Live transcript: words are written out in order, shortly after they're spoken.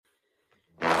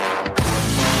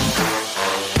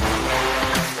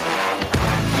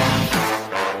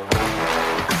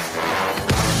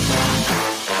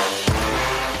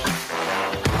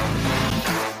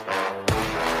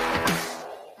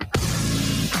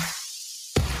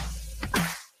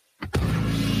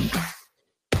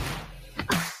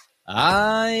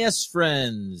Yes,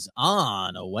 friends.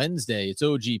 On a Wednesday, it's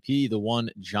OGP, the One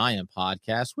Giant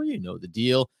podcast, where you know the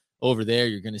deal. Over there,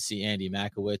 you're going to see Andy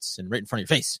Makowitz, and right in front of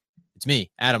your face, it's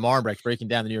me, Adam Armbrecht, breaking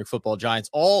down the New York Football Giants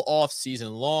all off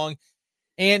season long.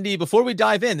 Andy, before we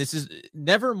dive in, this is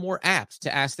never more apt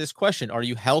to ask this question. Are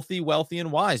you healthy, wealthy,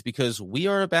 and wise? Because we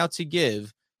are about to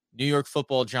give New York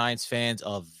Football Giants fans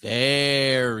a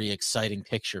very exciting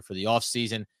picture for the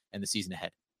offseason and the season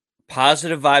ahead.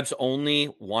 Positive vibes only.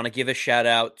 Want to give a shout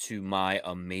out to my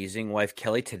amazing wife,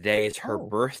 Kelly. Today is her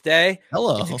birthday.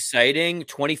 Hello. It's exciting.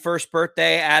 21st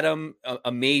birthday, Adam.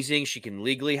 Amazing. She can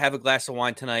legally have a glass of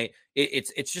wine tonight.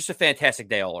 It's just a fantastic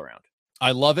day all around.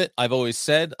 I love it. I've always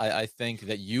said I think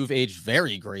that you've aged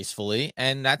very gracefully,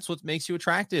 and that's what makes you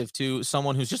attractive to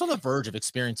someone who's just on the verge of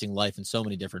experiencing life in so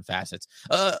many different facets.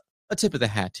 A tip of the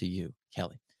hat to you,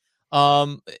 Kelly.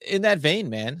 In that vein,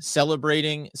 man,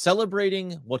 celebrating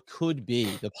what could be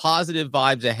the positive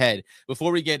vibes ahead.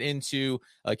 Before we get into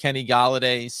Kenny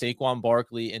Golladay, Saquon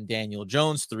Barkley, and Daniel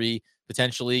Jones, three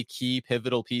potentially key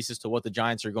pivotal pieces to what the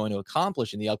Giants are going to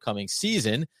accomplish in the upcoming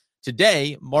season.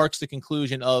 Today marks the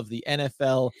conclusion of the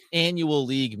NFL annual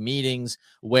league meetings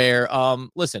where,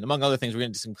 listen, among other things, we're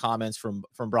going to do some comments from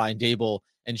Brian Daboll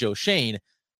and Joe Schoen.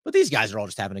 But these guys are all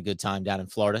just having a good time down in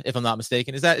Florida, if I'm not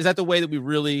mistaken. Is that the way that we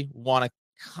really want to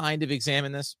kind of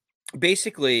examine this?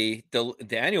 Basically, the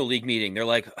annual league meeting, they're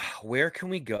like, where can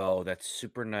we go that's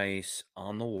super nice,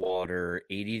 on the water,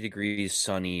 80 degrees,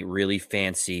 sunny, really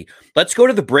fancy? Let's go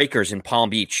to the Breakers in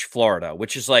Palm Beach, Florida,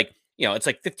 which is like, it's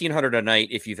like $1,500 a night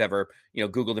if you've ever,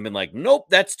 Googled them and like, nope,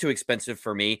 that's too expensive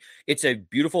for me. It's a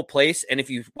beautiful place. And if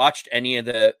you've watched any of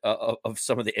the of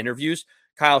some of the interviews,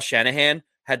 Kyle Shanahan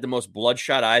had the most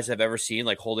bloodshot eyes I've ever seen,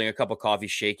 like holding a cup of coffee,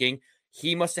 shaking.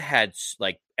 He must have had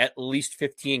like at least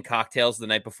 15 cocktails the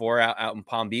night before out in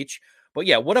Palm Beach. But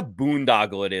yeah, what a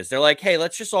boondoggle it is. They're like, hey,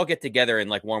 let's just all get together in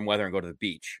like warm weather and go to the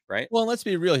beach, right? Well, let's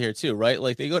be real here too, right?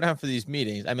 Like they go down for these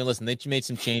meetings. I mean, listen, they made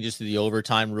some changes to the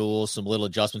overtime rules, some little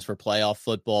adjustments for playoff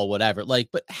football, whatever. Like,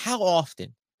 but how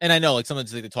often? And I know like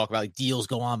sometimes they talk about like deals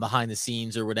go on behind the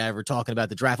scenes or whatever, talking about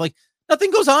the draft. Like,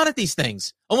 nothing goes on at these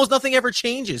things. Almost nothing ever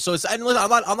changes. So I'm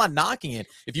not knocking it.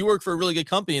 If you work for a really good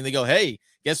company and they go, hey,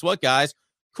 guess what, guys?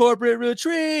 Corporate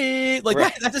retreat. Like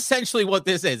right. That's essentially what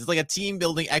this is. It's like a team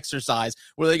building exercise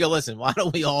where they go, listen, why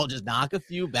don't we all just knock a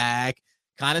few back,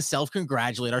 kind of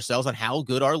self-congratulate ourselves on how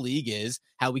good our league is,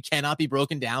 how we cannot be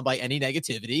broken down by any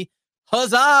negativity.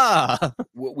 Huzzah!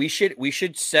 We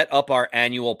should set up our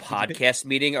annual podcast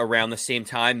meeting around the same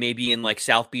time, maybe in like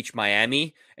South Beach,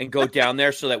 Miami, and go down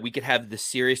there so that we could have the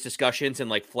serious discussions and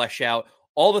like flesh out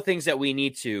all the things that we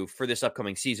need to for this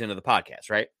upcoming season of the podcast,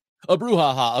 right? A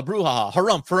brouhaha,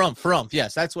 harumph.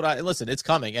 Yes, that's what listen, it's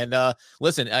coming. And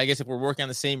listen, I guess if we're working on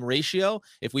the same ratio,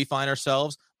 if we find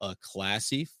ourselves a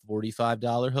classy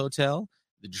 $45 hotel,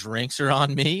 the drinks are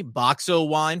on me, box of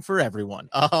wine for everyone.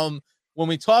 When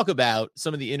we talk about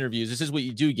some of the interviews, this is what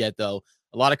you do get, though.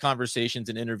 A lot of conversations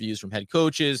and interviews from head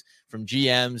coaches, from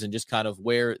GMs, and just kind of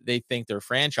where they think their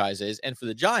franchise is. And for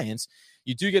the Giants,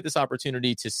 you do get this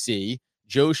opportunity to see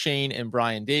Joe Schoen and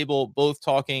Brian Daboll both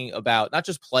talking about not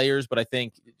just players, but I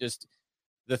think just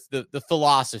the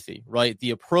philosophy, right?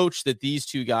 The approach that these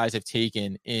two guys have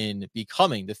taken in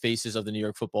becoming the faces of the New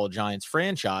York Football Giants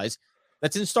franchise.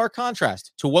 That's in stark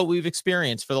contrast to what we've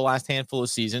experienced for the last handful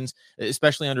of seasons,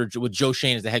 especially with Joe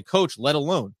Schoen as the head coach, let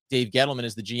alone Dave Gettleman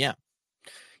as the GM.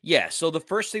 Yeah, so the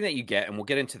first thing that you get, and we'll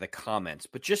get into the comments,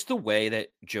 but just the way that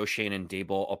Joe Schoen and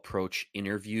Daboll approach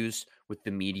interviews with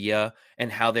the media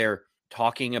and how they're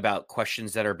talking about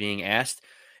questions that are being asked,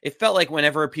 it felt like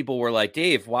whenever people were like,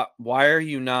 Dave, why are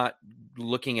you not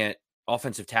looking at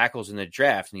offensive tackles in the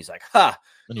draft? And he's like,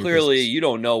 clearly you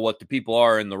don't know what the people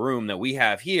are in the room that we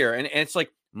have here. And it's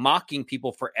like mocking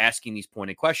people for asking these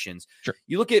pointed questions. Sure.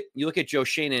 You look at Joe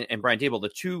Schoen and Brian Daboll, the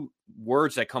two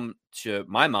words that come to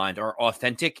my mind are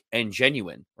authentic and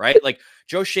genuine, right? Like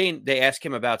Joe Schoen, they ask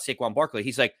him about Saquon Barkley.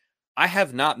 He's like, I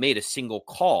have not made a single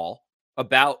call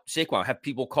about Saquon. Have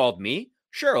people called me?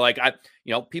 Sure. Like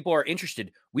people are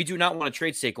interested. We do not want to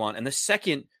trade Saquon. And the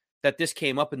second that this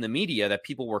came up in the media that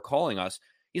people were calling us,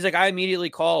 he's like, I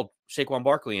immediately called Saquon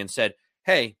Barkley and said,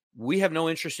 hey, we have no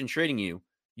interest in trading you.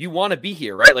 You want to be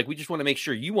here, right? Like, we just want to make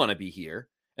sure you want to be here.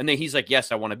 And then he's like,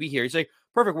 yes, I want to be here. He's like,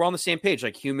 perfect. We're on the same page,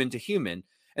 like human to human.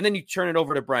 And then you turn it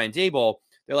over to Brian Daboll.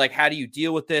 They're like, how do you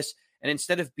deal with this? And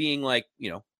instead of being like,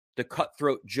 the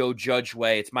cutthroat Joe Judge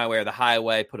way, it's my way or the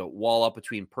highway, put a wall up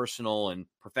between personal and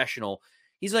professional.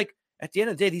 He's like, at the end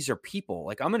of the day, these are people.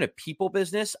 Like, I'm in a people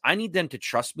business. I need them to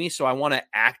trust me. So I want to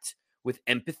act with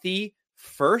empathy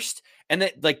first. And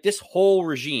that like this whole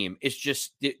regime is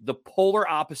just the polar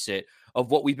opposite of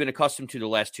what we've been accustomed to the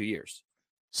last 2 years.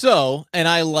 So, and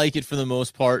I like it for the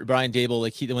most part. Brian Daboll,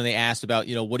 like when they asked about,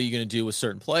 what are you going to do with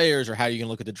certain players or how are you going to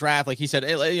look at the draft? Like he said,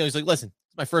 he's like, listen,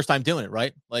 it's my first time doing it,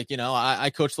 right? Like, I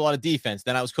coached a lot of defense.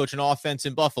 Then I was coaching offense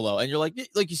in Buffalo. And you're like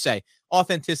you say,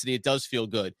 authenticity, it does feel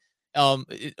good.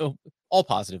 All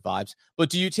positive vibes. But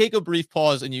do you take a brief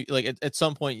pause and you like at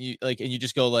some point you like, and you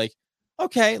just go like,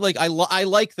 okay, like I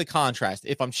like the contrast.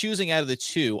 If I'm choosing out of the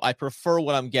two, I prefer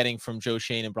what I'm getting from Joe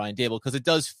Schoen and Brian Daboll because it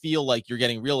does feel like you're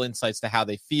getting real insights to how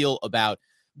they feel about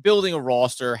building a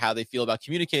roster, how they feel about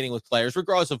communicating with players,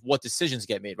 regardless of what decisions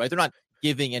get made, right? They're not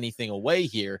giving anything away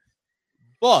here.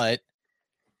 But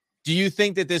do you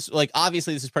think that this, like,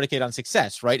 obviously this is predicated on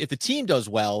success, right? If the team does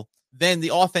well, then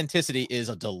the authenticity is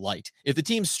a delight. If the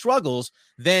team struggles,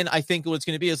 then I think what it's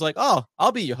going to be is like, oh,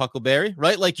 I'll be your Huckleberry,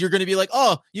 right? Like you're going to be like,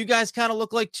 oh, you guys kind of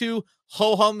look like two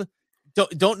ho-hum,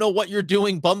 don't know what you're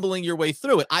doing, bumbling your way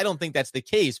through it. I don't think that's the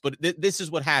case, but this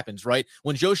is what happens, right?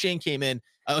 When Joe Schoen came in,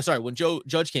 when Joe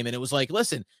Judge came in, it was like,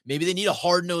 listen, maybe they need a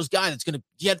hard-nosed guy that's going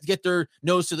to get their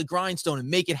nose to the grindstone and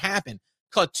make it happen.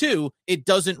 Cut two, it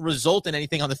doesn't result in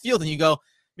anything on the field, and you go,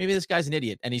 maybe this guy's an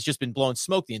idiot and he's just been blowing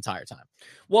smoke the entire time.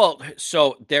 Well,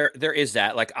 so there is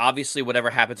that. Like, obviously, whatever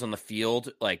happens on the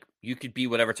field, like you could be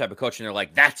whatever type of coach, and they're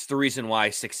like, that's the reason why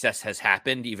success has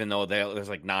happened, even though there's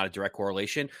like not a direct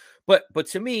correlation. But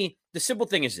to me, the simple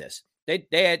thing is this: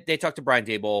 they talked to Brian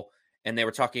Daboll and they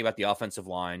were talking about the offensive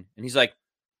line, and he's like,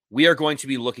 we are going to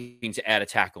be looking to add a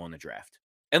tackle in the draft,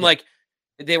 and like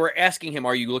they were asking him,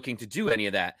 are you looking to do any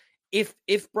of that? If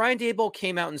Brian Daboll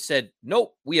came out and said,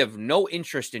 nope, we have no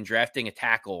interest in drafting a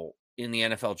tackle in the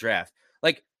NFL draft,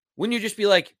 like, wouldn't you just be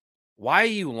like, why are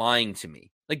you lying to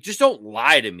me? Like, just don't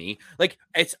lie to me. Like,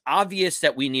 it's obvious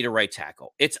that we need a right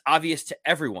tackle. It's obvious to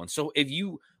everyone. So if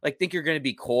you like think you're going to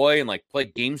be coy and like play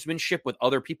gamesmanship with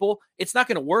other people, it's not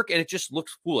going to work. And it just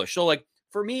looks foolish. So like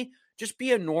for me, just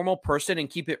be a normal person and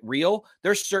keep it real.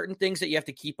 There's certain things that you have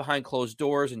to keep behind closed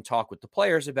doors and talk with the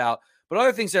players about. But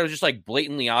other things that are just like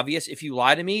blatantly obvious, if you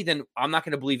lie to me, then I'm not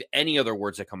going to believe any other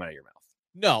words that come out of your mouth.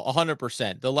 No,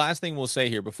 100%. The last thing we'll say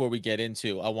here before we get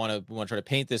into, I want to try to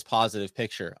paint this positive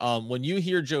picture. When you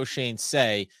hear Joe Schoen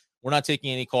say, we're not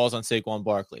taking any calls on Saquon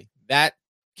Barkley, that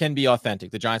can be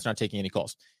authentic. The Giants are not taking any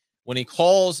calls. When he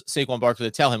calls Saquon Barkley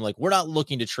to tell him, like, we're not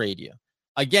looking to trade you.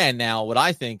 Again, now, what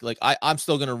I think, like, I'm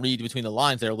still going to read between the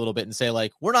lines there a little bit and say,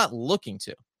 like, we're not looking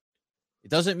to.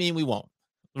 It doesn't mean we won't.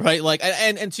 Right. Like,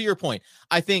 and to your point,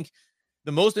 I think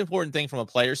the most important thing from a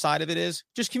player side of it is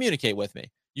just communicate with me.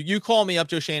 You call me up,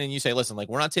 Joe Schoen, and you say, listen, like,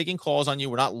 we're not taking calls on you.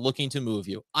 We're not looking to move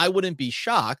you. I wouldn't be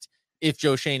shocked if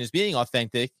Joe Schoen is being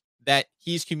authentic, that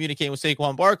he's communicating with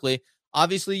Saquon Barkley.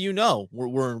 Obviously,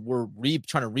 we're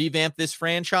trying to revamp this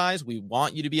franchise. We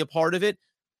want you to be a part of it.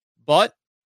 But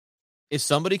if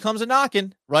somebody comes a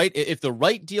knocking, right, if the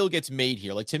right deal gets made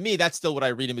here, like, to me, that's still what I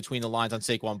read in between the lines on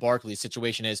Saquon Barkley's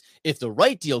situation is, if the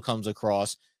right deal comes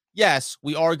across, yes,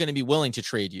 we are going to be willing to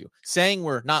trade you. Saying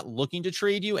we're not looking to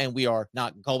trade you and we are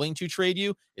not going to trade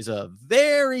you is a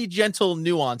very gentle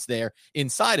nuance there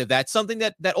inside of that, something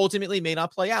that ultimately may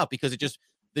not play out because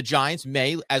the Giants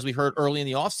may, as we heard early in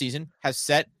the offseason, have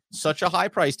set such a high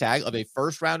price tag of a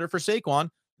first rounder for Saquon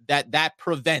that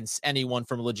prevents anyone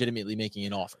from legitimately making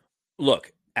an offer.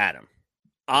 Look, Adam,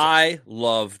 I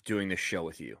love doing this show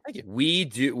with you. Thank you. We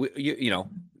do,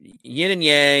 yin and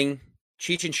yang,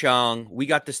 Cheech and Chong. We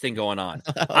got this thing going on.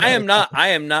 I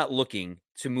am not looking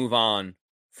to move on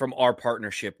from our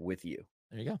partnership with you.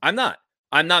 There you go. I'm not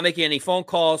making any phone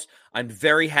calls. I'm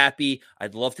very happy.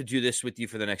 I'd love to do this with you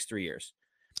for the next 3 years.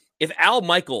 If Al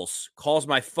Michaels calls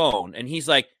my phone and he's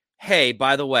like, hey,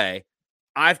 by the way,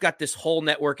 I've got this whole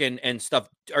network and stuff.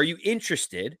 Are you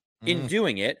interested in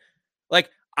doing it? Like,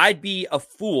 I'd be a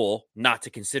fool not to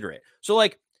consider it. So,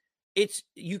 like,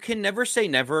 you can never say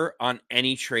never on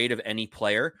any trade of any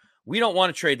player. We don't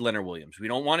want to trade Leonard Williams. We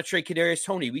don't want to trade Kadarius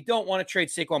Toney. We don't want to trade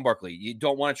Saquon Barkley. You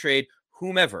don't want to trade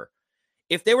whomever.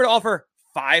 If they were to offer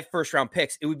 5 first-round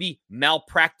picks, it would be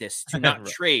malpractice to not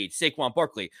trade Saquon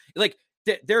Barkley. Like,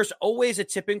 there's always a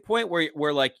tipping point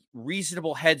where like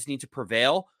reasonable heads need to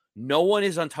prevail. No one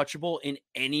is untouchable in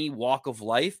any walk of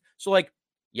life. So, like,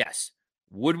 yes.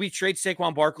 Would we trade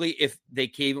Saquon Barkley if they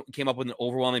came up with an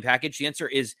overwhelming package? The answer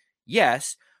is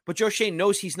yes, but Joe Schoen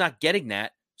knows he's not getting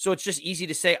that, so it's just easy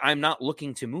to say, I'm not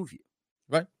looking to move you.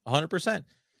 Right, 100%.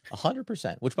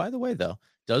 100%, which, by the way, though,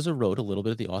 does erode a little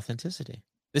bit of the authenticity.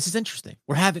 This is interesting.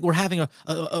 We're having a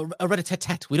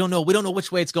rat-a-tat-tat. We don't know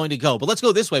which way it's going to go, but let's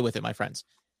go this way with it, my friends.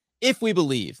 If we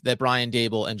believe that Brian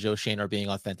Daboll and Joe Schoen are being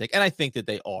authentic, and I think that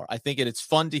they are, I think it's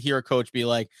fun to hear a coach be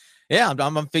like, Yeah,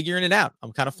 I'm figuring it out.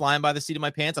 I'm kind of flying by the seat of my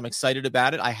pants. I'm excited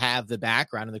about it. I have the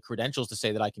background and the credentials to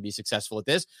say that I can be successful at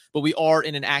this, but we are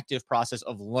in an active process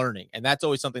of learning. And that's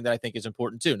always something that I think is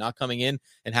important too, not coming in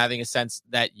and having a sense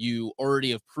that you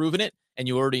already have proven it and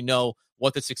you already know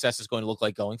what the success is going to look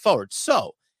like going forward.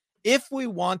 So if we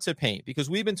want to paint, because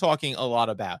we've been talking a lot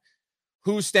about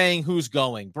who's staying, who's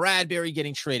going, Bradbury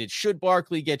getting traded, should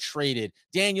Barkley get traded,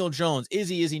 Daniel Jones, is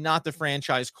he not the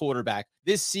franchise quarterback?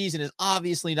 This season is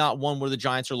obviously not one where the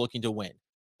Giants are looking to win.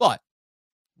 But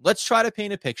let's try to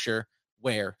paint a picture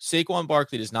where Saquon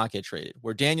Barkley does not get traded,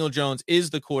 where Daniel Jones is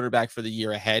the quarterback for the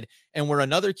year ahead, and where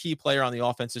another key player on the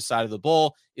offensive side of the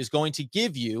ball is going to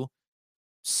give you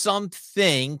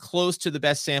something close to the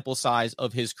best sample size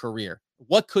of his career.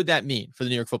 What could that mean for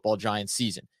the New York Football Giants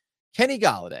season? Kenny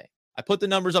Golladay, I put the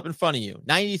numbers up in front of you.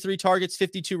 93 targets,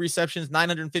 52 receptions,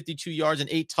 952 yards, and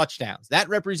 8 touchdowns. That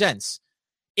represents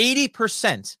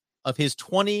 80% of his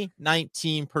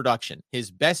 2019 production,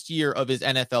 his best year of his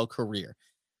NFL career.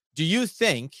 Do you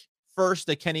think, first,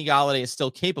 that Kenny Golladay is still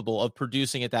capable of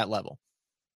producing at that level?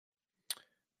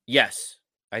 Yes,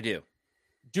 I do.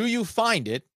 Do you find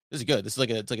it, this is good, this is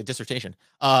it's like a dissertation.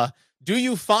 Do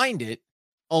you find it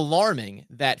alarming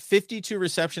that 52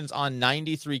 receptions on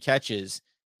 93 catches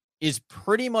is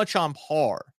pretty much on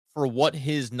par for what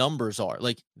his numbers are?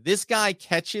 Like, this guy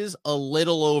catches a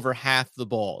little over half the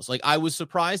balls. Like, I was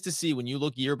surprised to see when you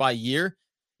look year by year,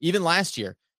 even last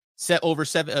year, set over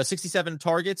 67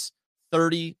 targets,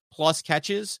 30 plus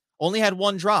catches, only had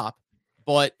one drop,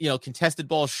 but, contested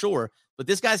balls, sure. But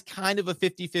this guy's kind of a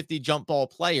 50-50 jump ball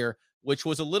player, which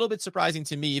was a little bit surprising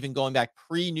to me, even going back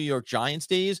pre-New York Giants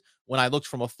days, when I looked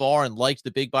from afar and liked the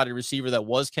big body receiver that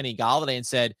was Kenny Golladay and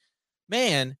said,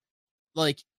 man,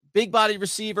 like, big body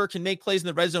receiver can make plays in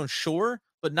the red zone, sure,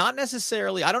 but not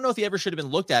necessarily. I don't know if he ever should have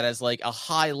been looked at as like a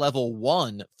high level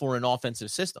one for an offensive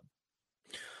system.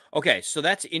 Okay, so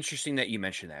that's interesting that you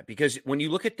mentioned that, because when you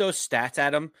look at those stats,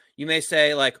 Adam, you may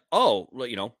say like, oh,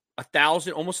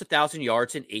 almost 1,000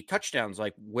 yards and 8 touchdowns.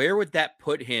 Like, where would that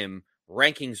put him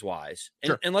rankings wise?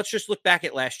 Sure. And let's just look back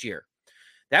at last year.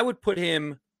 That would put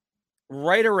him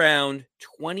right around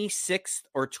 26th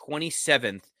or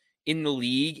 27th in the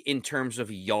league in terms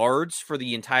of yards for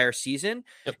the entire season.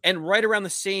 Yep. And right around the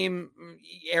same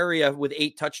area with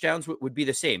 8 touchdowns would be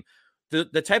the same.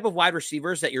 The type of wide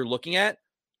receivers that you're looking at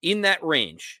in that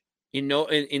range,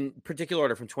 in particular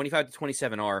order from 25 to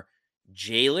 27, are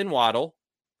Jalen Waddle,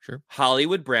 sure,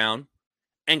 Hollywood Brown,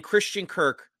 and Christian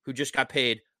Kirk, who just got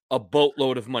paid a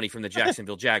boatload of money from the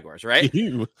Jacksonville Jaguars, right?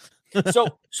 So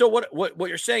what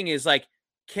you're saying is, like,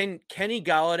 can Kenny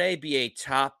Golladay be a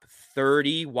top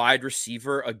 30 wide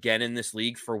receiver again in this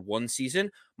league for one season?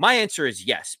 My answer is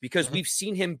yes, because we've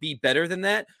seen him be better than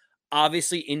that.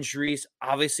 Obviously, injuries,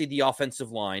 obviously the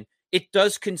offensive line. It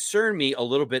does concern me a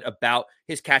little bit about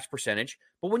his catch percentage.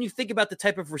 But when you think about the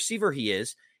type of receiver he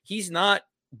is, he's not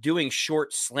doing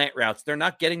short slant routes. They're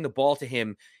not getting the ball to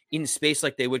him in space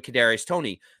like they would Kadarius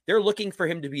Toney. They're looking for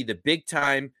him to be the big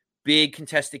time, big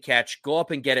contested catch, go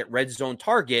up and get it, red zone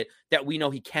target that we know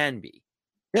he can be.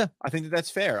 Yeah, I think that's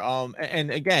fair. And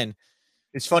again,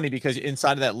 it's funny because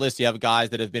inside of that list, you have guys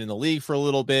that have been in the league for a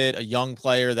little bit, a young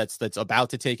player that's about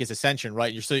to take his ascension,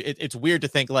 right? It's weird to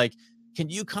think, like, can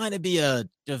you kind of be a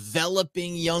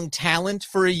developing young talent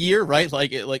for a year, right?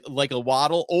 Like a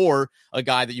Waddle, or a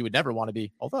guy that you would never want to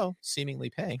be, although seemingly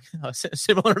paying a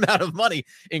similar amount of money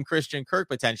in Christian Kirk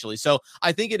potentially. So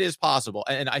I think it is possible.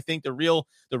 And I think the real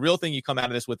thing you come out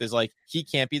of this with is, like, he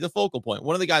can't be the focal point.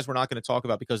 One of the guys we're not going to talk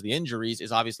about because of the injuries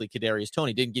is obviously Kadarius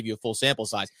Toney. Didn't give you a full sample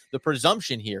size. The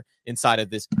presumption here inside of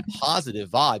this positive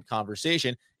vibe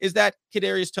conversation is that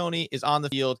Kadarius Toney is on the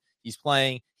field. He's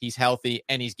playing, he's healthy,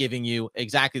 and he's giving you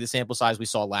exactly the sample size we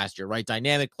saw last year, right?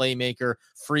 Dynamic playmaker,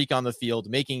 freak on the field,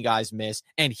 making guys miss,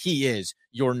 and he is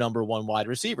your number one wide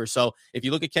receiver. So if you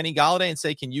look at Kenny Golladay and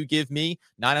say, can you give me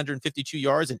 952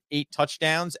 yards and 8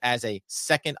 touchdowns as a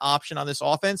second option on this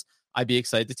offense? I'd be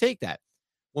excited to take that.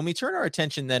 When we turn our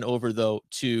attention then over, though,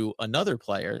 to another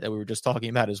player that we were just talking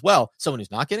about as well, someone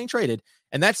who's not getting traded,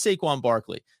 and that's Saquon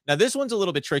Barkley. Now, this one's a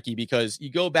little bit tricky because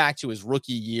you go back to his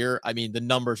rookie year. I mean, the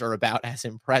numbers are about as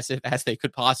impressive as they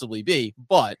could possibly be.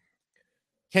 But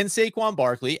can Saquon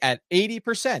Barkley at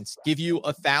 80% give you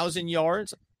 1,000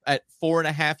 yards at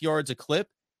 4.5 yards a clip?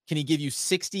 Can he give you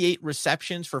 68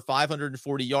 receptions for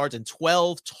 540 yards and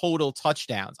 12 total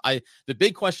touchdowns? The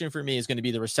big question for me is going to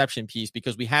be the reception piece,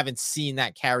 because we haven't seen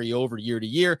that carry over year to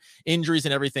year, injuries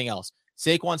and everything else.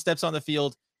 Saquon steps on the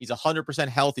field. He's 100%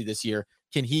 healthy this year.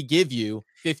 Can he give you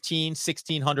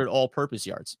 1,600 all-purpose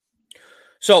yards?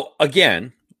 So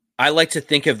again, I like to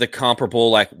think of the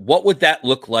comparable, like, what would that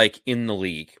look like in the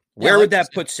league? Where would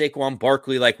that put Saquon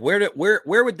Barkley? Like where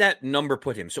would that number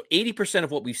put him? So 80%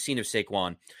 of what we've seen of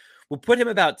Saquon will put him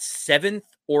about 7th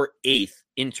or 8th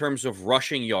in terms of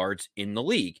rushing yards in the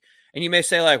league. And you may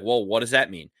say like, well, what does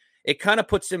that mean? It kind of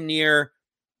puts him near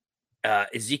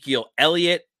Ezekiel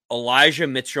Elliott, Elijah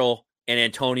Mitchell, and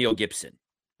Antonio Gibson,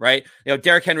 right? You know,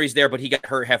 Derrick Henry's there, but he got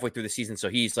hurt halfway through the season, so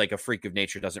he's like a freak of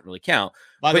nature, doesn't really count.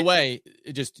 By the way,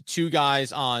 just 2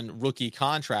 guys on rookie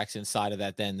contracts inside of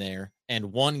that then there,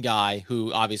 and 1 guy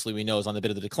who obviously we know is on the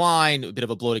bit of the decline, a bit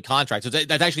of a bloated contract. So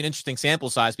that's actually an interesting sample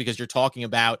size because you're talking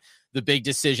about the big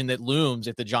decision that looms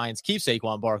if the Giants keep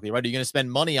Saquon Barkley, right? Are you going to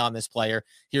spend money on this player?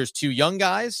 Here's 2 young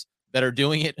guys that are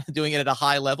doing it at a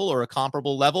high level or a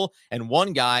comparable level, and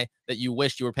 1 guy that you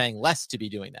wish you were paying less to be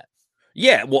doing that.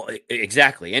 Yeah, well,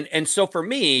 exactly. And so for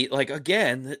me, like,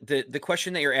 again, the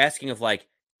question that you're asking of like,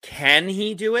 can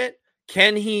he do it?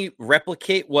 Can he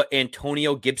replicate what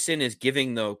Antonio Gibson is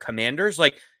giving the Commanders?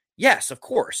 Like, yes, of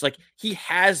course. Like, he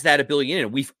has that ability in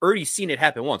it. We've already seen it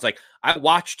happen once. Like, I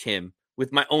watched him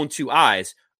with my own 2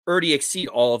 eyes already exceed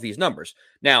all of these numbers.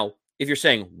 Now, if you're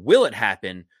saying, will it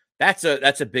happen? That's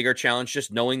a bigger challenge,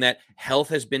 just knowing that health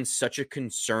has been such a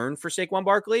concern for Saquon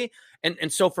Barkley.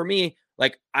 And so for me,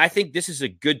 like, I think this is a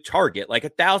good target. Like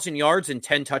 1,000 yards and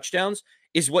 10 touchdowns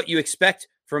is what you expect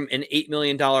from an $8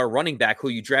 million running back who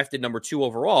you drafted number 2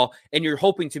 overall, and you're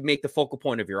hoping to make the focal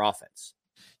point of your offense.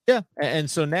 Yeah. And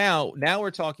so now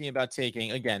we're talking about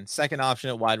taking, again, second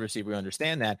option at wide receiver. We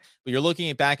understand that, but you're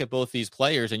looking back at both these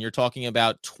players and you're talking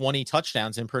about 20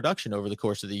 touchdowns in production over the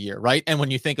course of the year, right? And when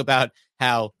you think about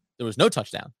how there was no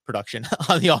touchdown production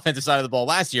on the offensive side of the ball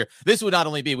last year, this would not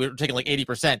only be, we were taking like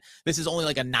 80%. This is only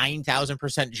like a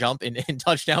 9,000% jump in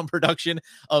touchdown production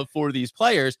for these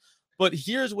players. But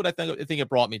here's what I think it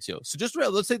brought me to. So just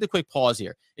let's take the quick pause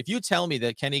here. If you tell me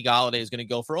that Kenny Golladay is going to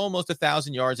go for almost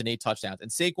 1,000 yards and 8 touchdowns,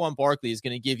 and Saquon Barkley is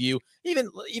going to give you even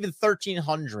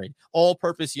 1,300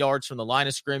 all-purpose yards from the line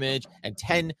of scrimmage and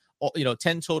 10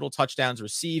 total touchdowns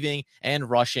receiving and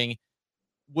rushing,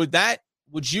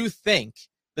 would you think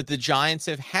that the Giants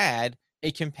have had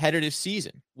a competitive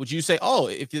season? Would you say, oh,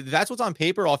 if that's what's on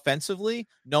paper offensively,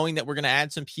 knowing that we're going to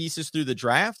add some pieces through the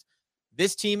draft,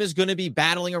 this team is going to be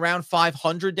battling around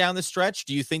 500 down the stretch?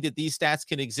 Do you think that these stats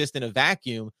can exist in a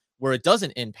vacuum where it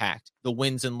doesn't impact the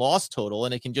wins and loss total,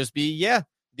 and it can just be, yeah,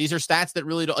 these are stats that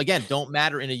really, don't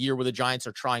matter in a year where the Giants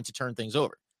are trying to turn things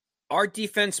over? Our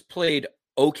defense played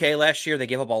okay last year. They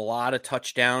gave up a lot of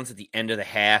touchdowns at the end of the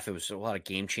half. It was a lot of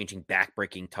game-changing,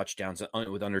 back-breaking touchdowns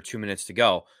with under 2 minutes to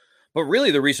go. But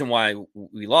really the reason why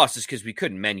we lost is because we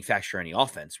couldn't manufacture any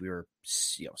offense. We were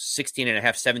 16 and a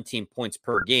half, 17 points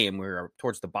per game. We were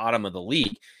towards the bottom of the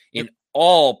league in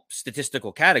all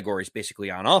statistical categories, basically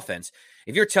on offense.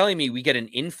 If you're telling me we get an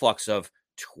influx of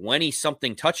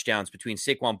 20-something touchdowns between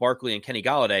Saquon Barkley and Kenny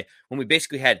Golladay, when we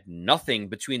basically had nothing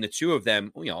between the 2 of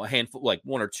them, a handful, like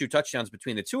 1 or 2 touchdowns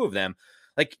between the 2 of them,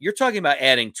 like you're talking about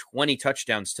adding 20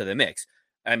 touchdowns to the mix.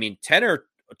 I mean, 10 or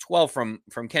 12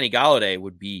 from Kenny Golladay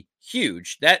would be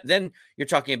huge. Then you're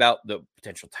talking about the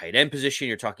potential tight end position.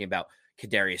 You're talking about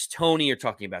Kadarius Toney. You're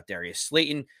talking about Darius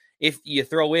Slayton. If you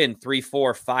throw in 3,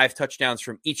 4, 5 touchdowns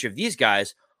from each of these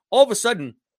guys, all of a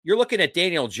sudden you're looking at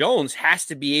Daniel Jones has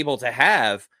to be able to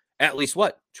have at least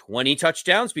 20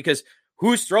 touchdowns, because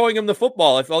who's throwing him the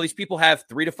football if all these people have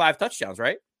 3 to 5 touchdowns,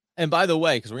 right? And by the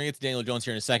way, because we're going to get to Daniel Jones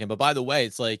here in a second, but by the way,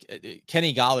 it's like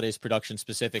Kenny Galladay's production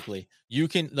specifically. You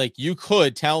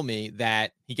could tell me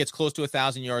that he gets close to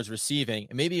 1,000 yards receiving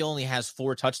and maybe only has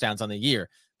 4 touchdowns on the year.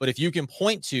 But if you can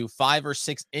point to 5 or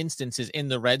 6 instances in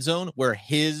the red zone where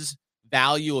his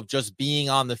value of just being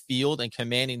on the field and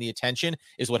commanding the attention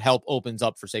is what opens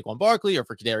up for Saquon Barkley or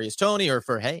for Kadarius Toney or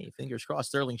for, hey, fingers crossed,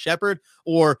 Sterling Shepard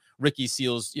or Ricky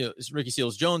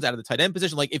Seals-Jones out of the tight end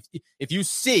position. Like if you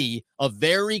see a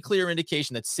very clear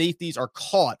indication that safeties are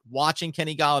caught watching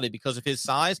Kenny Golladay because of his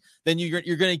size, then you're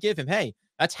going to give him, hey,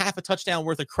 that's half a touchdown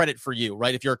worth of credit for you,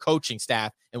 right? If you're a coaching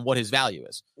staff and what his value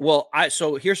is. Well,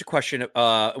 so here's a question,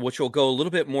 which will go a little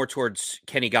bit more towards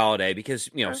Kenny Golladay, because,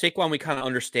 Saquon, we kind of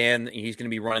understand he's going to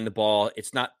be running the ball.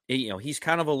 It's not, he's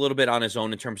kind of a little bit on his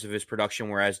own in terms of his production,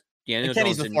 whereas Daniel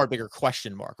Kenny's Jones a far bigger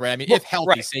question mark, right? I mean, if healthy,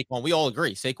 right. Saquon, we all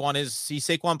agree. He's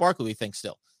Saquon Barkley, we think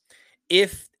still.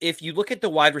 If you look at the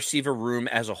wide receiver room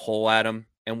as a whole, Adam,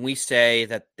 and we say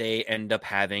that they end up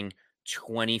having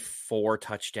 24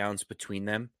 touchdowns between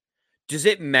them, does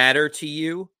it matter to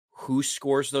you who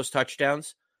scores those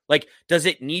touchdowns? Like, does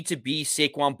it need to be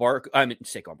Kenny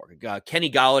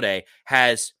Golladay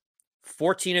has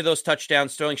 14 of those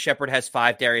touchdowns. Sterling Shepard has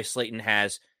 5. Darius Slayton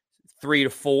has 3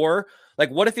 to 4. Like,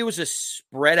 what if it was a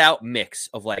spread out mix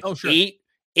of 8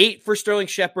 8 for Sterling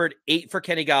Shepard, 8 for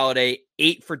Kenny Golladay,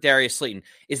 8 for Darius Slayton.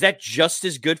 Is that just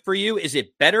as good for you? Is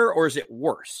it better or is it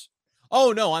worse?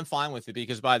 Oh, no, I'm fine with it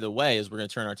because, by the way, as we're going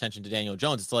to turn our attention to Daniel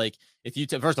Jones, it's like if you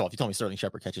first of all, if you told me Sterling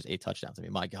Shepard catches 8 touchdowns, I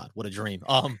mean, my God, what a dream.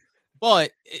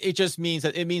 But it just means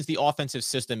that the offensive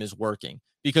system is working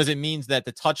because it means that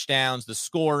the touchdowns, the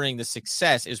scoring, the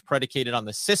success is predicated on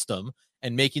the system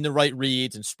and making the right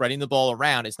reads and spreading the ball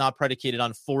around. It's not predicated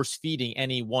on force feeding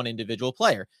any one individual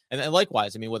player. And then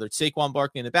likewise, I mean, whether it's Saquon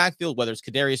Barkley in the backfield, whether it's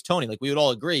Kadarius Toney, like we would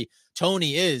all agree,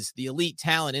 Toney is the elite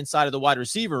talent inside of the wide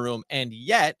receiver room. And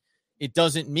yet it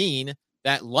doesn't mean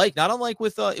that, like, not unlike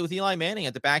with Eli Manning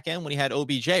at the back end when he had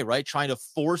OBJ, right? Trying to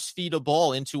force feed a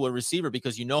ball into a receiver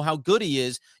because you know how good he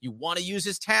is. You want to use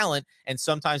his talent. And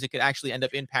sometimes it could actually end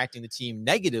up impacting the team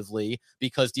negatively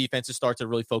because defenses start to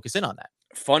really focus in on that.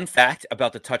 Fun fact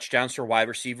about the touchdowns for wide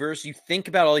receivers. You think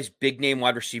about all these big name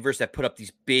wide receivers that put up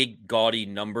these big, gaudy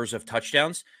numbers of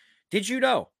touchdowns. Did you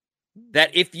know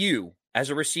that if you, as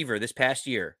a receiver this past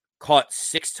year, caught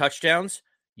 6 touchdowns,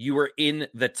 you were in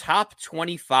the top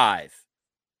 25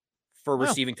 for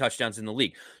receiving touchdowns in the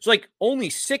league? So like only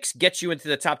 6 gets you into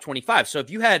the top 25. So if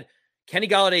you had Kenny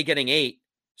Golladay getting 8,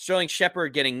 Sterling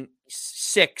Shepard getting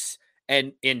 6,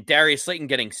 and Darius Slayton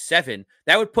getting 7,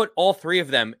 that would put all 3 of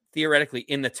them theoretically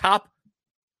in the top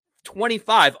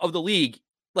 25 of the league.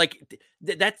 Like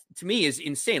that to me is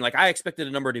insane. Like I expected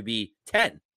a number to be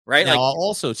 10, right? Now, like I'll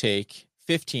also take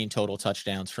 15 total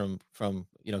touchdowns from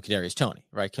Kadarius Toney,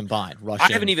 right? Combined rushing.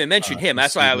 I haven't even mentioned him.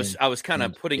 That's why I was kind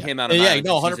of putting him out of yeah,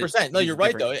 no, 100%. No, you're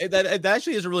right though. That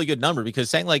actually is a really good number because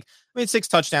saying 6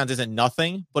 touchdowns isn't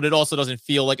nothing, but it also doesn't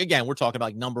feel like, again, we're talking about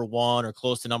like number 1 or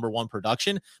close to number 1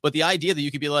 production. But the idea that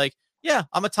you could be like, yeah,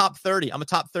 I'm a top 30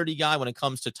 guy when it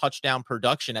comes to touchdown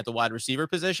production at the wide receiver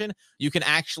position. You can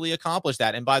actually accomplish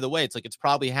that. And by the way, it's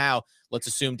probably how, let's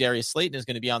assume Darius Slayton is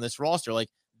going to be on this roster. Like,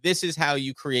 this is how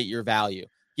you create your value.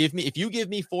 If you give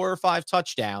me 4 or 5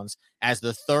 touchdowns as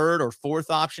the 3rd or 4th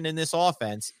option in this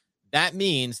offense, that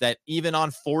means that even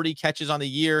on 40 catches on the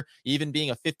year, even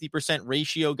being a 50%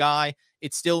 ratio guy,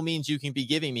 it still means you can be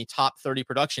giving me top 30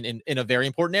 production in a very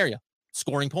important area,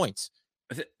 scoring points.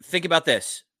 Think about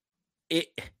this.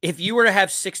 If you were to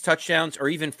have 6 touchdowns or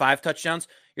even 5 touchdowns,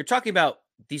 you're talking about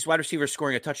these wide receivers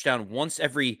scoring a touchdown once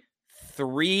every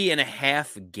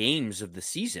 3.5 games of the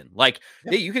season. Like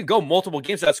you could go multiple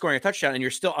games without scoring a touchdown and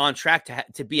you're still on track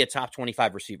to be a top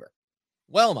 25 receiver.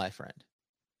 Well, my friend,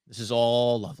 this is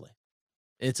all lovely.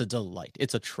 It's a delight.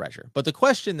 It's a treasure. But the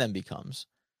question then becomes,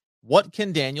 what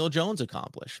can Daniel Jones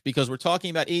accomplish? Because we're talking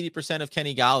about 80% of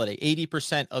Kenny Golladay,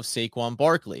 80% of Saquon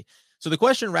Barkley. So the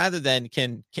question, rather than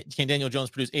can Daniel Jones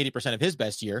produce 80% of his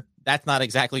best year, that's not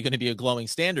exactly going to be a glowing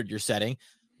standard you're setting.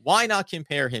 Why not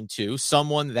compare him to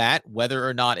someone that, whether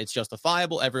or not it's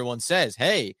justifiable, everyone says,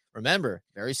 hey, remember,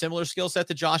 very similar skill set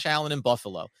to Josh Allen in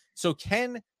Buffalo. So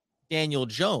can Daniel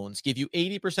Jones give you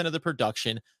 80% of the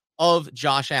production of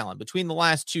Josh Allen? Between the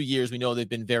last 2 years, we know they've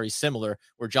been very similar,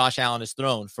 where Josh Allen has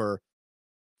thrown for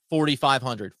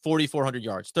 4,500, 4,400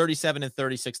 yards, 37 and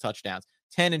 36 touchdowns,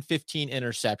 10 and 15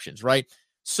 interceptions, right?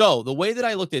 So the way that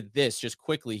I looked at this just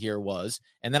quickly here was,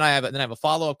 and then I have a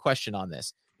follow-up question on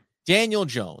this. Daniel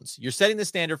Jones, you're setting the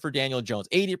standard for Daniel Jones.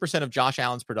 80% of Josh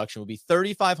Allen's production would be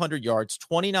 3,500 yards,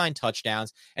 29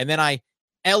 touchdowns. And then I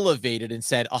elevated and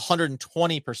said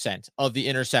 120% of the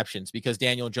interceptions because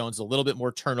Daniel Jones is a little bit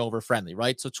more turnover friendly,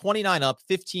 right? So 29 up,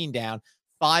 15 down,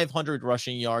 500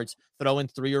 rushing yards, throwing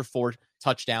 3 or 4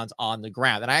 touchdowns on the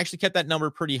ground. And I actually kept that number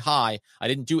pretty high. I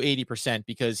didn't do 80%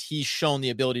 because he's shown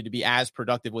the ability to be as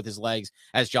productive with his legs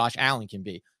as Josh Allen can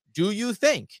be. Do you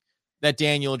think that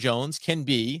Daniel Jones can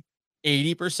be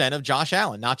 80% of Josh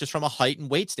Allen, not just from a height and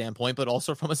weight standpoint, but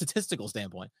also from a statistical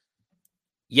standpoint?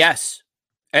 Yes.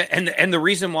 And the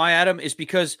reason why, Adam, is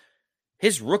because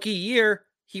his rookie year,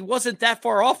 he wasn't that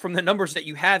far off from the numbers that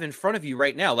you have in front of you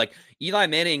right now. Like Eli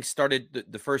Manning started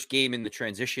the first game in the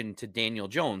transition to Daniel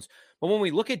Jones. But when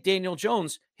we look at Daniel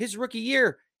Jones, his rookie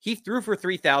year, he threw for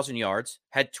 3,000 yards,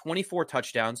 had 24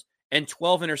 touchdowns, and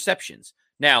 12 interceptions.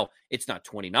 Now, it's not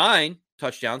 29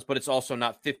 touchdowns, but it's also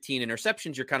not 15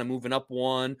 interceptions. You're kind of moving up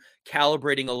one,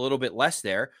 calibrating a little bit less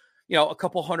there. You know, a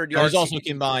couple hundred yards. He's also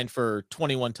combined for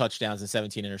 21 touchdowns and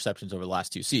 17 interceptions over the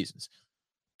last 2 seasons.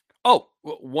 Oh,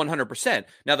 100%.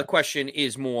 Now, the question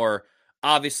is more,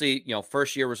 obviously, you know,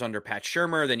 first year was under Pat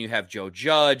Shurmur. Then you have Joe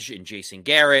Judge and Jason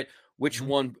Garrett. Which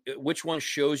one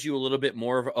shows you a little bit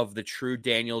more of the true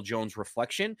Daniel Jones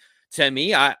reflection? To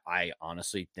me, I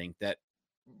honestly think that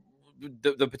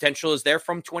the potential is there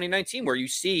from 2019, where you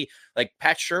see like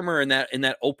Pat Shurmur in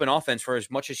that open offense, for as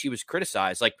much as he was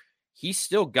criticized, like he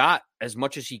still got as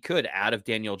much as he could out of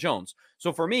Daniel Jones.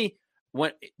 So for me,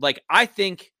 I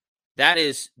think that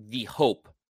is the hope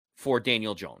for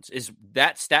Daniel Jones, is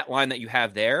that stat line that you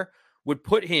have there would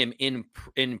put him in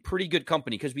pretty good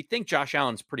company, because we think Josh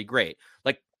Allen's pretty great.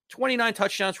 Like 29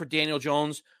 touchdowns for Daniel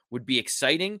Jones would be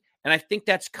exciting. And I think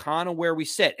that's kind of where we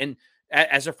sit. And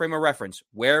as a frame of reference,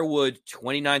 where would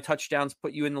 29 touchdowns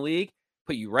put you in the league?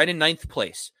 Put you right in 9th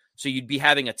place. So you'd be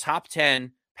having a top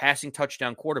 10 passing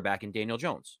touchdown quarterback in Daniel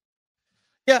Jones.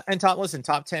 Yeah, and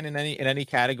top 10 in any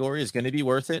category is going to be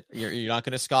worth it. You're not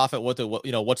going to scoff at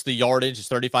what's the yardage. Is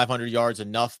 3,500 yards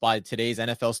enough by today's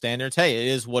NFL standards? Hey,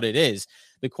 it is what it is.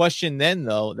 The question then,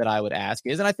 though, that I would ask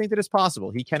is, and I think that it's possible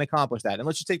he can accomplish that. And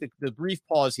let's just take the brief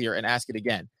pause here and ask it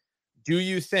again. Do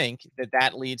you think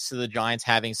that leads to the Giants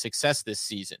having success this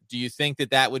season? Do you think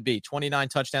that would be 29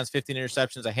 touchdowns, 15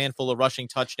 interceptions, a handful of rushing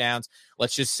touchdowns?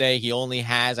 Let's just say he only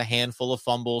has a handful of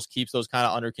fumbles, keeps those kind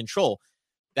of under control.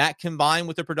 That combined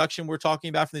with the production we're talking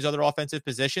about from these other offensive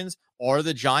positions, are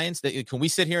the Giants that can we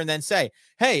sit here and then say,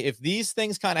 hey, if these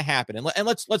things kind of happen, and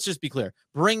let's just be clear,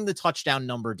 bring the touchdown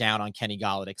number down on Kenny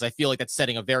Golladay, because I feel like that's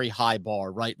setting a very high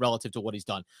bar, right, relative to what he's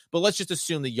done. But let's just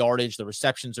assume the yardage, the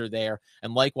receptions are there,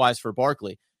 and likewise for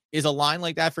Barkley. Is a line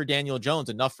like that for Daniel Jones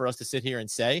enough for us to sit here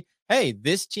and say, hey,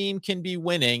 this team can be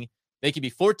winning? They could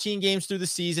be 14 games through the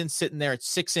season, sitting there at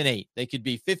 6-8. They could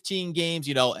be 15 games.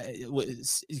 Can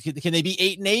they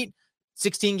be 8-8,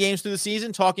 16 games through the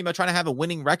season, talking about trying to have a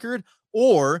winning record?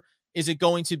 Or is it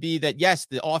going to be that, yes,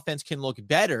 the offense can look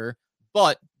better,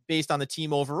 but based on the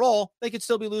team overall, they could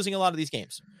still be losing a lot of these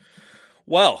games?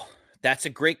 Well, that's a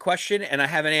great question, and I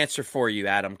have an answer for you,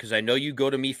 Adam, because I know you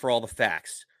go to me for all the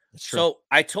facts. So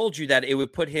I told you that it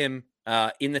would put him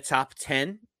in the top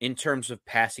 10 in terms of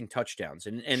passing touchdowns.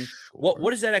 And sure.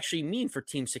 What does that actually mean for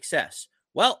team success?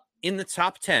 Well, in the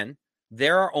top 10,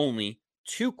 there are only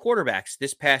 2 quarterbacks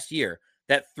this past year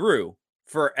that threw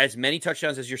for as many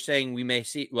touchdowns as you're saying we may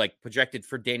see, like projected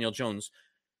for Daniel Jones,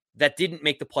 that didn't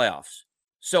make the playoffs.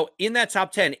 So in that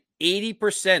top 10,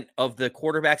 80% of the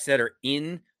quarterbacks that are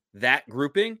in that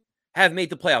grouping have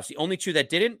made the playoffs. The only 2 that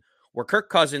didn't were Kirk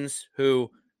Cousins, who,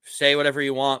 say whatever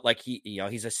you want, like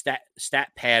he's a stat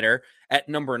padder at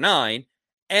number 9,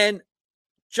 and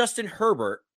Justin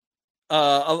Herbert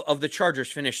of the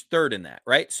Chargers finished 3rd in that,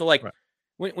 right? So right.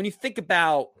 When you think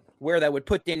about where that would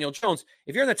put Daniel Jones,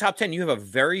 if you're in the top 10, you have a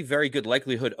very, very good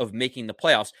likelihood of making the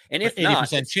playoffs. And if 80% not,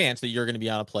 80% chance that you're going to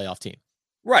be on a playoff team.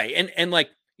 Right. And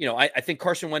I think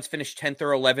Carson Wentz finished 10th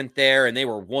or 11th there, and they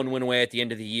were 1 win away at the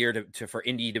end of the year for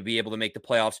Indy to be able to make the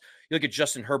playoffs. You look at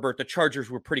Justin Herbert, the Chargers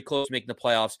were pretty close to making the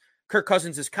playoffs. Kirk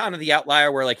Cousins is kind of the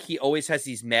outlier where he always has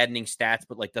these maddening stats,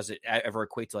 but does it ever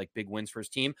equate to big wins for his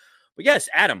team? But yes,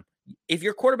 Adam, if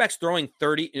your quarterback's throwing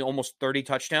almost 30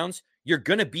 touchdowns, you're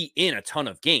going to be in a ton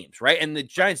of games, right? And the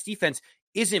Giants defense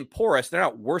isn't porous. They're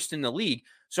not worst in the league.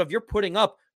 So if you're putting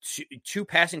up two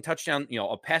passing touchdown,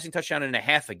 a passing touchdown and a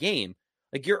half a game,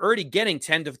 you're already getting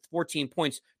 10 to 14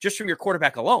 points just from your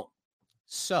quarterback alone.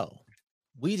 So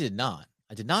I did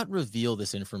not reveal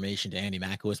this information to Andy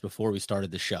Makowitz before we started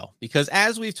the show, because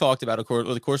as we've talked about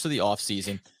over the course of the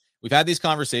offseason, we've had these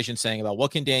conversations saying about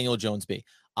what can Daniel Jones be.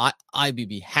 I'd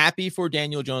be happy for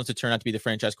Daniel Jones to turn out to be the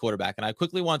franchise quarterback. And I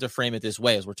quickly wanted to frame it this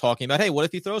way as we're talking about, hey, what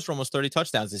if he throws for almost 30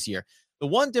 touchdowns this year? The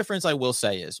one difference I will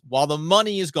say is, while the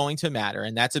money is going to matter,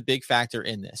 and that's a big factor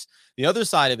in this, the other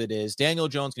side of it is Daniel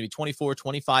Jones going to be 24,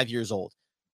 25 years old.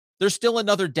 There's still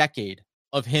another decade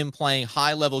of him playing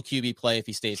high-level QB play if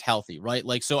he stays healthy, right?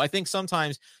 So I think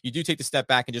sometimes you do take the step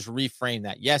back and just reframe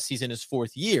that. Yes, he's in his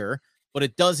 4th year, but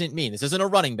it doesn't mean this isn't a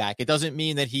running back. It doesn't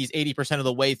mean that he's 80% of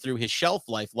the way through his shelf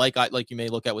life, like you may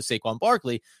look at with Saquon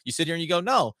Barkley. You sit here and you go,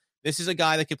 no, this is a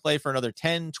guy that could play for another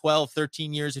 10, 12,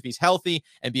 13 years if he's healthy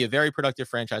and be a very productive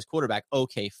franchise quarterback.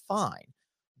 Okay, fine.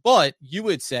 But you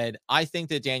had said, I think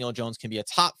that Daniel Jones can be a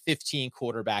top 15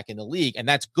 quarterback in the league, and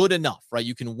that's good enough, right?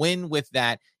 You can win with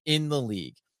that in the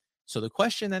league. So the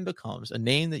question then becomes a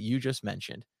name that you just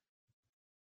mentioned.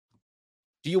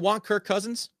 Do you want Kirk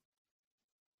Cousins?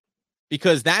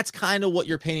 Because that's kind of what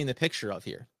you're painting the picture of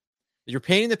here. You're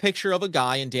painting the picture of a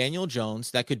guy in Daniel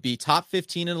Jones that could be top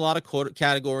 15 in a lot of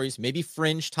categories, maybe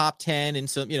fringe top 10 in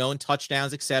some, in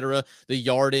touchdowns, etc., the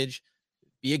yardage,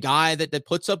 be a guy that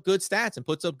puts up good stats and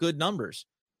puts up good numbers.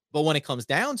 But when it comes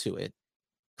down to it,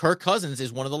 Kirk Cousins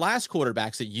is one of the last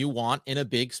quarterbacks that you want in a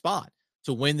big spot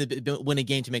to win a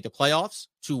game, to make the playoffs,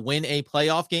 to win a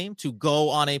playoff game, to go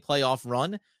on a playoff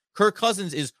run. Kirk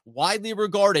Cousins is widely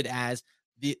regarded as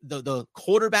the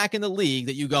quarterback in the league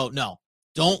that you go, no,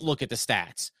 don't look at the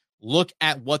stats. Look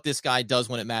at what this guy does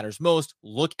when it matters most.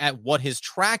 Look at what his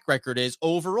track record is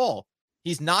overall.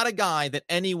 He's not a guy that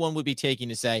anyone would be taking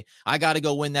to say, I got to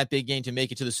go win that big game to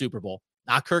make it to the Super Bowl.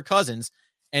 not Kirk Cousins.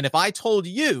 And if I told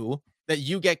you that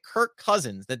you get Kirk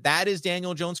Cousins, that is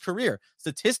Daniel Jones' career,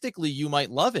 statistically, you might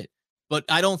love it. But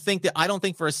I don't think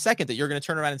for a second that you're going to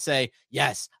turn around and say,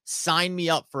 yes, sign me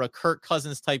up for a Kirk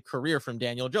Cousins type career from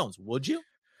Daniel Jones. Would you?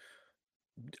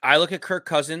 I look at Kirk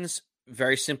Cousins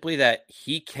very simply that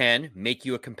he can make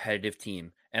you a competitive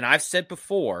team. And I've said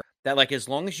before that, like, as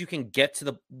long as you can get to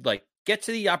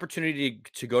the opportunity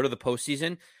to go to the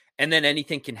postseason, and then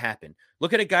anything can happen.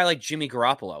 Look at a guy like Jimmy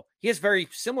Garoppolo. He has very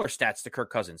similar stats to Kirk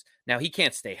Cousins. Now, he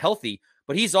can't stay healthy,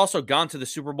 but he's also gone to the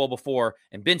Super Bowl before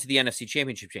and been to the NFC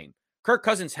Championship game. Kirk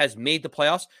Cousins has made the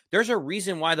playoffs. There's a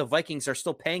reason why the Vikings are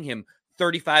still paying him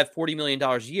 $35-40 million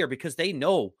a year, because they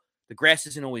know the grass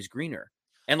isn't always greener.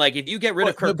 And, like, if you get rid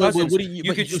of Kirk Cousins,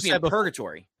 you could just be in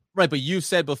purgatory. Right, but you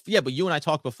said before, yeah, but you and I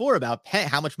talked before about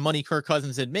how much money Kirk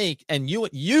Cousins would make, and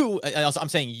I'm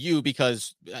saying you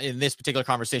because in this particular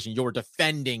conversation, you're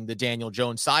defending the Daniel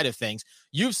Jones side of things.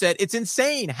 You've said it's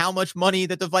insane how much money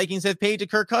that the Vikings have paid to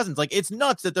Kirk Cousins. Like, it's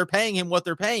nuts that they're paying him what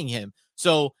they're paying him.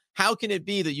 So how can it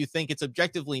be that you think it's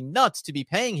objectively nuts to be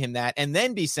paying him that and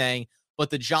then be saying, but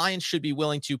the Giants should be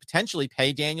willing to potentially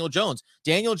pay Daniel Jones?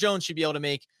 Daniel Jones should be able to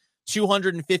make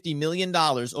 $250 million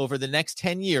over the next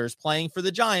 10 years playing for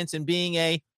the Giants and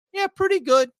being pretty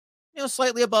good,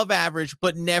 slightly above average,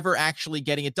 but never actually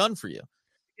getting it done for you.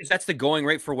 Because that's the going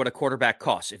rate for what a quarterback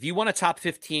costs. If you want a top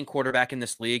 15 quarterback in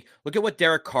this league, look at what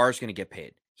Derek Carr is going to get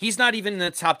paid. He's not even in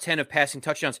the top 10 of passing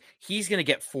touchdowns. He's going to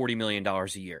get $40 million a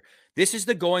year. This is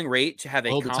the going rate to have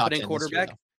a competent quarterback.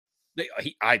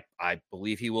 I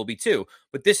believe he will be too.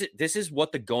 But this is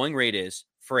what the going rate is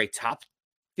for a top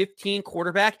 15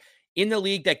 quarterback in the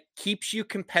league that keeps you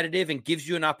competitive and gives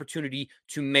you an opportunity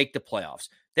to make the playoffs.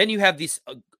 Then you have this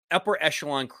upper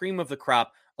echelon, cream of the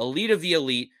crop, elite of the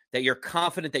elite that you're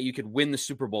confident that you could win the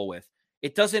Super Bowl with.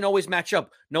 It doesn't always match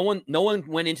up. No one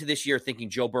went into this year thinking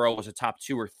Joe Burrow was a top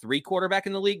 2 or 3 quarterback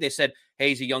in the league. They said, hey,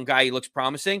 he's a young guy. He looks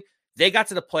promising. They got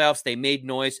to the playoffs. They made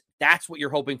noise. That's what you're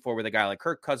hoping for with a guy like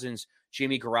Kirk Cousins,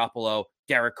 Jimmy Garoppolo,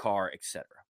 Derek Carr, etc.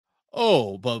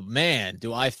 Oh, but man,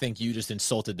 do I think you just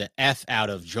insulted the F out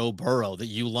of Joe Burrow that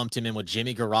you lumped him in with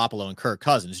Jimmy Garoppolo and Kirk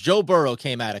Cousins. Joe Burrow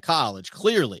came out of college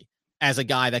clearly as a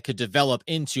guy that could develop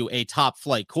into a top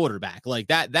flight quarterback. Like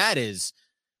that is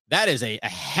a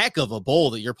heck of a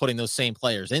bowl that you're putting those same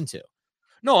players into.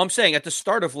 No, I'm saying at the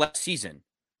start of last season.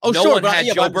 Oh, no one had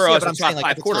Joe Burrow as a top 5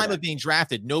 quarterback. At the time of being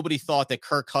drafted, nobody thought that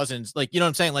Kirk Cousins, like, you know what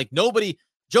I'm saying? Like,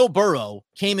 Joe Burrow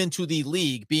came into the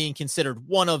league being considered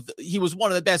he was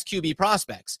one of the best QB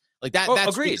prospects. Like that's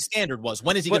what the standard was.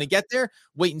 When is he going to get there?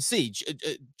 Wait and see.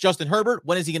 Justin Herbert,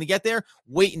 when is he going to get there?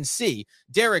 Wait and see.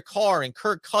 Derek Carr and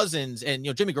Kirk Cousins and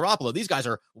Jimmy Garoppolo, these guys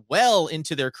are well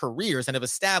into their careers and have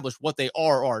established what they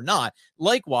are or not.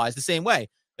 Likewise, the same way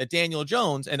that Daniel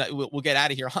Jones, and we'll get out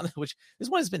of here on which this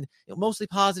one has been mostly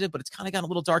positive, but it's kind of gotten a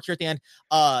little dark here at the end.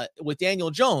 With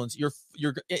Daniel Jones,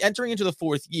 you're entering into the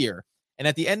 4th year. And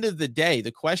at the end of the day,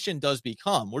 the question does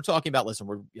become, we're talking about, listen,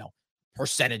 we're,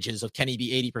 percentages of, can he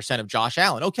be 80% of Josh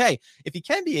Allen? Okay. If he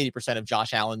can be 80% of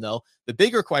Josh Allen, though, the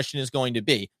bigger question is going to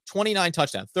be 29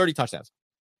 touchdowns, 30 touchdowns.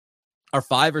 Are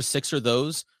 5 or 6 of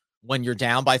those when you're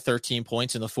down by 13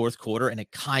 points in the 4th quarter and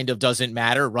it kind of doesn't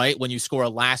matter, right? When you score a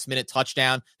last minute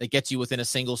touchdown that gets you within a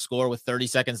single score with 30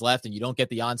 seconds left and you don't get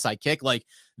the onside kick, like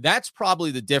that's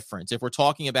probably the difference. If we're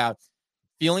talking about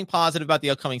feeling positive about the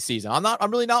upcoming season,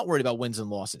 I'm really not worried about wins and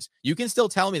losses. You can still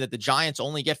tell me that the Giants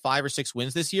only get 5 or 6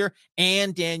 wins this year,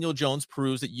 and Daniel Jones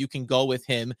proves that you can go with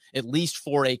him at least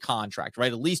for a contract,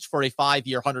 right? At least for a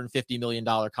 5-year, $150 million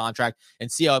contract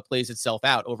and see how it plays itself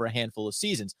out over a handful of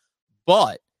seasons.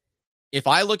 But if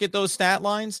I look at those stat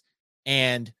lines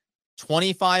and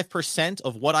 25%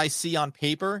 of what I see on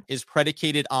paper is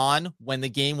predicated on when the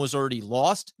game was already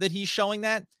lost that he's showing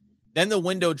that, then the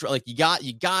window, like you got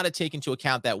to take into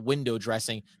account that window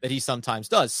dressing that he sometimes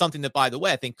does. Something that, by the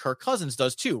way, I think Kirk Cousins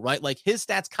does too, right? Like his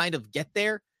stats kind of get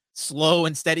there slow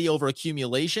and steady over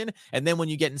accumulation. And then when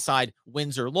you get inside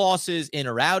wins or losses, in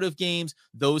or out of games,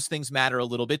 those things matter a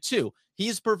little bit too.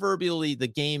 He's proverbially the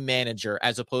game manager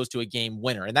as opposed to a game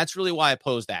winner. And that's really why I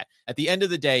pose that. At the end of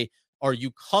the day, are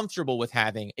you comfortable with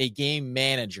having a game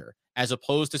manager as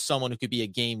opposed to someone who could be a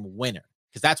game winner?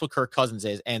 Because that's what Kirk Cousins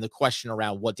is, and the question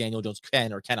around what Daniel Jones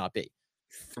can or cannot be.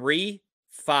 3,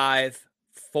 5,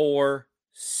 4,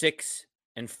 6,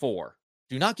 and 4.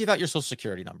 Do not give out your social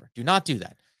security number. Do not do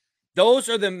that. Those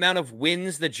are the amount of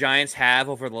wins the Giants have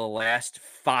over the last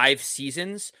 5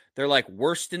 seasons. They're like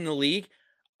worst in the league.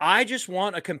 I just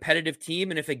want a competitive team,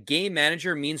 and if a game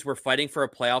manager means we're fighting for a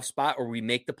playoff spot or we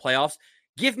make the playoffs,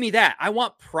 give me that. I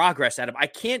want progress out of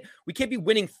it. We can't be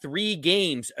winning 3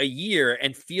 games a year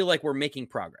and feel like we're making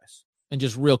progress. And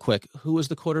just real quick, who was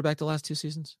the quarterback the last 2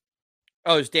 seasons?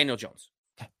 Oh, it's Daniel Jones.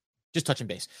 Just touching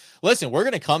base. Listen, we're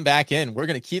going to come back in. We're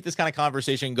going to keep this kind of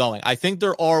conversation going. I think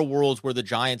there are worlds where the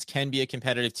Giants can be a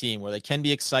competitive team, where they can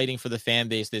be exciting for the fan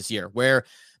base this year, where,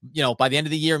 by the end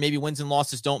of the year, maybe wins and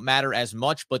losses don't matter as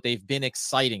much, but they've been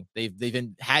exciting. They've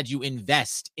had you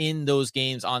invest in those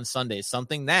games on Sundays,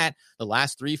 something that the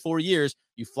last 3-4 years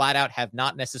you flat out have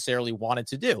not necessarily wanted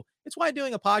to do. It's why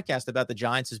doing a podcast about the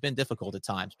Giants has been difficult at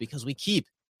times, because we keep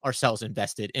ourselves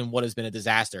invested in what has been a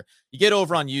disaster. You get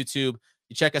over on YouTube,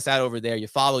 you check us out over there. You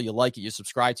follow, you like it, you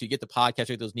subscribe to, you get the podcast,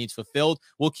 get those needs fulfilled.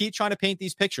 We'll keep trying to paint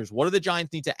these pictures. What do the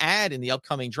Giants need to add in the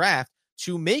upcoming draft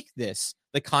to make this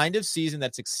the kind of season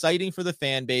that's exciting for the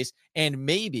fan base and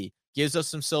maybe gives us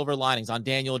some silver linings on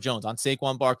Daniel Jones, on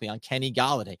Saquon Barkley, on Kenny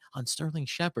Golladay, on Sterling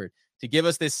Shepard, to give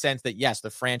us this sense that, yes,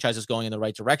 the franchise is going in the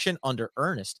right direction under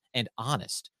earnest and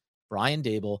honest Brian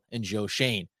Daboll and Joe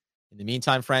Schoen. In the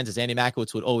meantime, friends, as Andy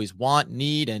Makowitz would always want,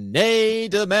 need, and nay,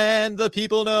 demand the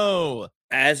people know.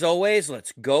 As always,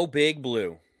 let's go Big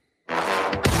Blue.